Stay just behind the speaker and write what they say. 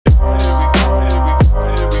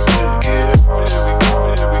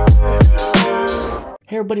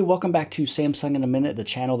everybody, welcome back to Samsung in a Minute, the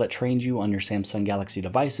channel that trains you on your Samsung Galaxy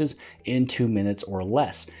devices in 2 minutes or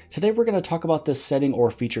less. Today we're going to talk about this setting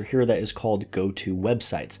or feature here that is called Go to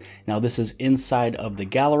Websites. Now this is inside of the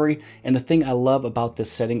gallery, and the thing I love about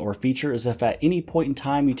this setting or feature is if at any point in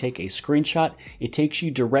time you take a screenshot, it takes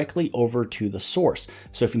you directly over to the source.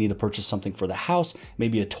 So if you need to purchase something for the house,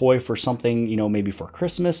 maybe a toy for something, maybe for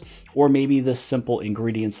Christmas, or maybe this simple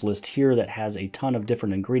ingredients list here that has a ton of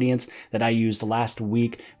different ingredients that I used last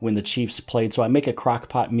week when the Chiefs played. So I make a crock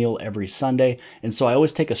pot meal every Sunday, and so I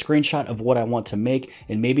always take a screenshot of what I want to make,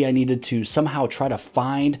 and maybe I needed to somehow try to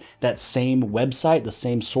find that same website, the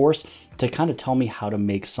same source, to kind of tell me how to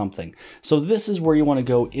make something. So this is where you want to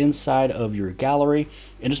go inside of your gallery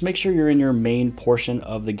and just make sure you're in your main portion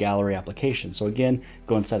of the gallery application. So again,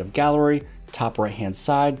 go inside of gallery, top right hand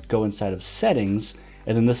side, go inside of settings,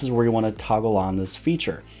 and then this is where you want to toggle on this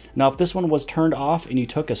feature. Now, if this one was turned off and you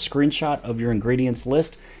took a screenshot of your ingredients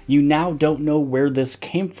list, you now don't know where this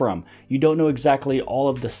came from. You don't know exactly all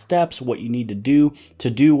of the steps, what you need to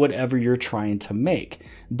do whatever you're trying to make.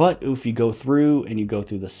 But if you go through and you go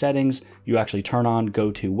through the settings, you actually turn on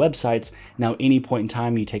Go to Websites. Now, any point in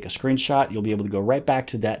time you take a screenshot, you'll be able to go right back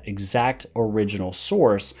to that exact original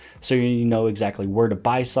source, so you know exactly where to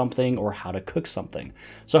buy something or how to cook something.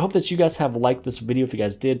 So I hope that you guys have liked this video. If you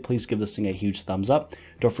guys did, please give this thing a huge thumbs up.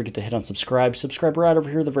 Don't forget to hit on subscribe. Subscribe right over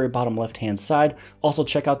here at the very bottom left-hand side. Also,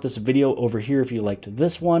 check out this video over here if you liked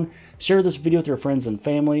this one. Share this video with your friends and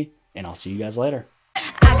family, and I'll see you guys later.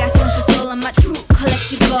 I got tons of soul, I'm a true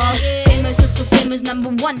collectible. Famous, so famous,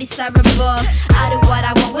 #1 desirable. I do what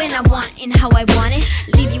I want, when I want, and how I want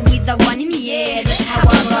it. Leave you with the one in the air, that's how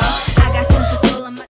I roll.